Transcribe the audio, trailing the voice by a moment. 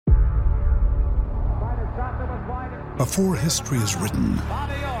Before history is written,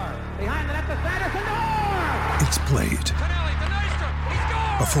 it's played.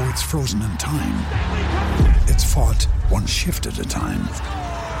 Before it's frozen in time, it's fought one shift at a time.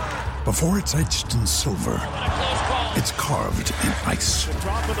 Before it's etched in silver, it's carved in ice.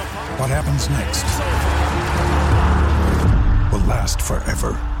 What happens next will last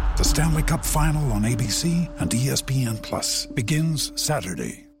forever. The Stanley Cup Final on ABC and ESPN Plus begins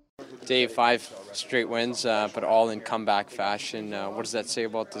Saturday. Dave, 5 straight wins, but all in comeback fashion. What does that say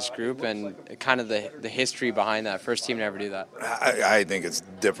about this group and kind of the history behind that? First team to ever do that. I think it's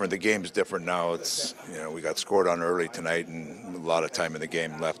different. The game's different now. It's, we got scored on early tonight and a lot of time in the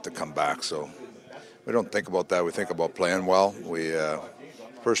game left to come back. So we don't think about that. We think about playing well. We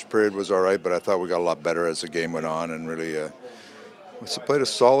first period was all right, but I thought we got a lot better as the game went on and really we played a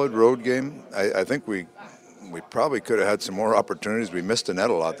solid road game. I think we probably could have had some more opportunities. We missed the net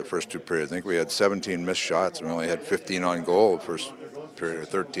a lot the first 2 periods. I think we had 17 missed shots and we only had 15 on goal the first period, or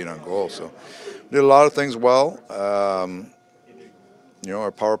 13 on goal. So we did a lot of things well. Our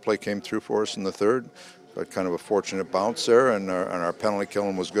power play came through for us in the third. Got kind of a fortunate bounce there, and our penalty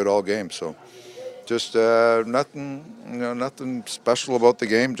killing was good all game. So just nothing special about the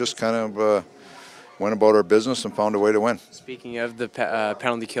game. Just kind of went about our business and found a way to win. Speaking of the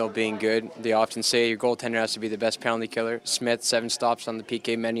penalty kill being good, they often say your goaltender has to be the best penalty killer. Smith, 7 stops on the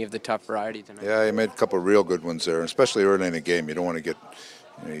PK, many of the tough variety tonight. Yeah, he made a couple of real good ones there, especially early in the game. You don't want to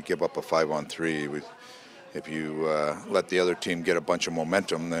you give up a 5-on-3. If you let the other team get a bunch of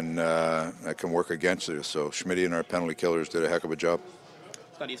momentum, then that can work against you. So Schmidt and our penalty killers did a heck of a job.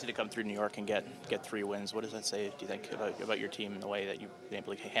 It's not easy to come through New York and get 3 wins. What does that say, do you think, about your team and the way that you've been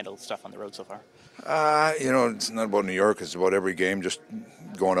able to handle stuff on the road so far? It's not about New York. It's about every game, just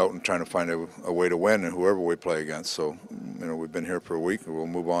going out and trying to find a way to win, and whoever we play against. So, we've been here for a week. We'll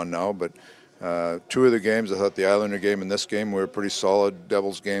move on now. But 2 of the games, I thought the Islander game and this game were pretty solid.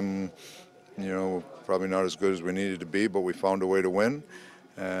 Devils game, probably not as good as we needed to be, but we found a way to win.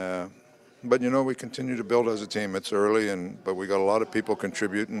 But we continue to build as a team. It's early, but we got a lot of people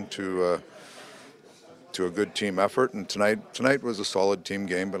contributing to a good team effort. And tonight was a solid team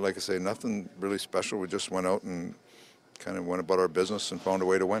game. But like I say, nothing really special. We just went out and kind of went about our business and found a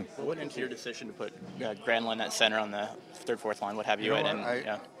way to win. What went into your decision to put Granlund at center on the third, fourth line? What have you?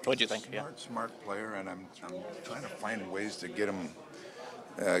 What do you think? Smart player, and I'm trying to find ways to get him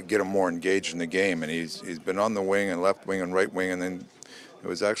more engaged in the game. And he's been on the wing and left wing and right wing, and then. It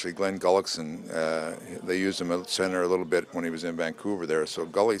was actually Glenn Gullickson. They used him at center a little bit when he was in Vancouver there. So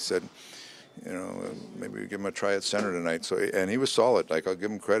Gully said, maybe we give him a try at center tonight. And he was solid. I'll give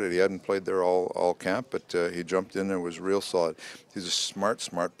him credit. He hadn't played there all camp, but he jumped in and was real solid. He's a smart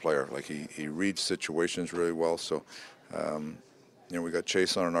player. He reads situations really well. So, we got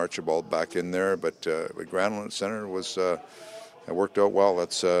Chase on and Archibald back in there, but Granlund at center was it worked out well.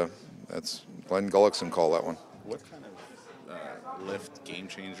 That's Glenn Gullickson called that one. What kind of lift game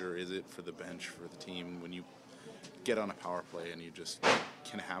changer is it for the bench, for the team, when you get on a power play and you just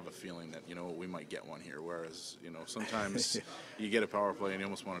can have a feeling that we might get one here, whereas sometimes you get a power play and you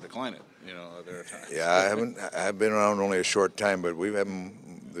almost want to decline it, there are times. Yeah, I've been around only a short time, but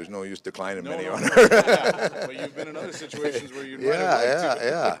there's no use declining many on her. But you've been in other situations where you'd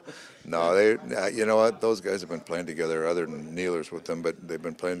Yeah. No, you know what, those guys have been playing together, other than Nealers with them, but they've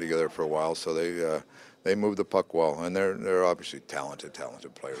been playing together for a while, so they move the puck well, and they're obviously talented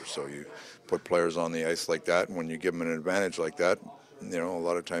players. So you put players on the ice like that, and when you give them an advantage like that, a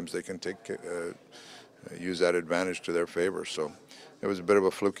lot of times they can use that advantage to their favor. So it was a bit of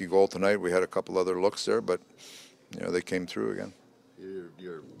a fluky goal tonight. We had a couple other looks there, but they came through again.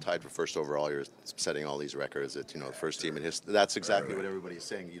 You're tied for first overall. You're setting all these records at first team in history. That's exactly what everybody's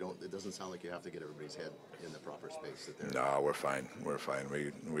saying. It doesn't sound like you have to get everybody's head in the proper space. No, we're fine.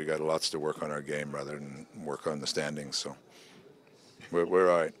 We got lots to work on our game rather than work on the standings. So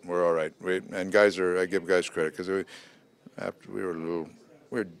we're all right. We're all right. And guys I give guys credit because we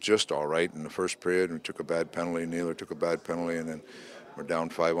were just all right in the first period. We took a bad penalty. Nealer took a bad penalty, and then we're down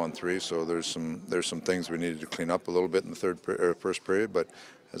 5-on-3, so there's some things we needed to clean up a little bit in the first period. But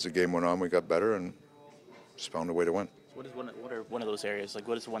as the game went on, we got better and just found a way to win. What are one of those areas?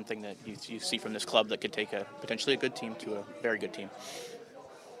 What is the one thing that you see from this club that could take potentially a good team to a very good team?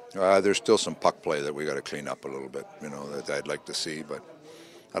 There's still some puck play that we got to clean up a little bit. That I'd like to see, but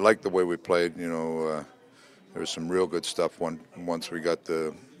I like the way we played. There was some real good stuff. Once we got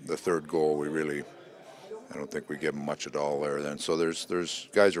the third goal, I don't think we give them much at all there. Then, so there's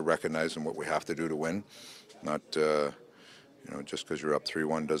guys are recognizing what we have to do to win. Not just because you're up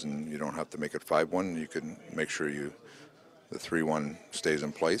 3-1 you don't have to make it 5-1. You can make sure the 3-1 stays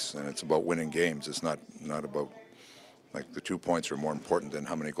in place, and it's about winning games. It's not about Like the 2 points are more important than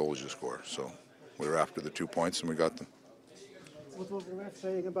how many goals you score. So we were after the 2 points and we got them. What was the ref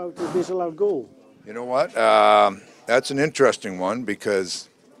saying about the disallowed goal? You know what? That's an interesting one because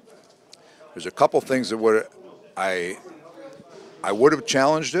there's a couple things that I would have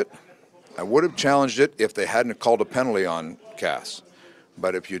challenged it. I would have challenged it if they hadn't called a penalty on Cass.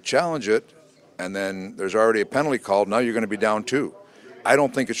 But if you challenge it and then there's already a penalty called, now you're going to be down 2. I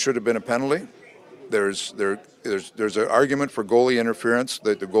don't think it should have been a penalty. There's an argument for goalie interference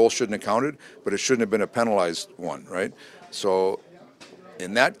that the goal shouldn't have counted, but it shouldn't have been a penalized one, right? So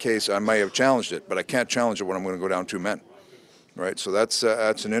in that case, I might have challenged it, but I can't challenge it when I'm going to go down 2 men, right? So that's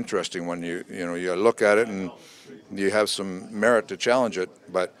an interesting one. You look at it and you have some merit to challenge it,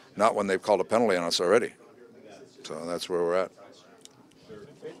 but not when they've called a penalty on us already. So that's where we're at.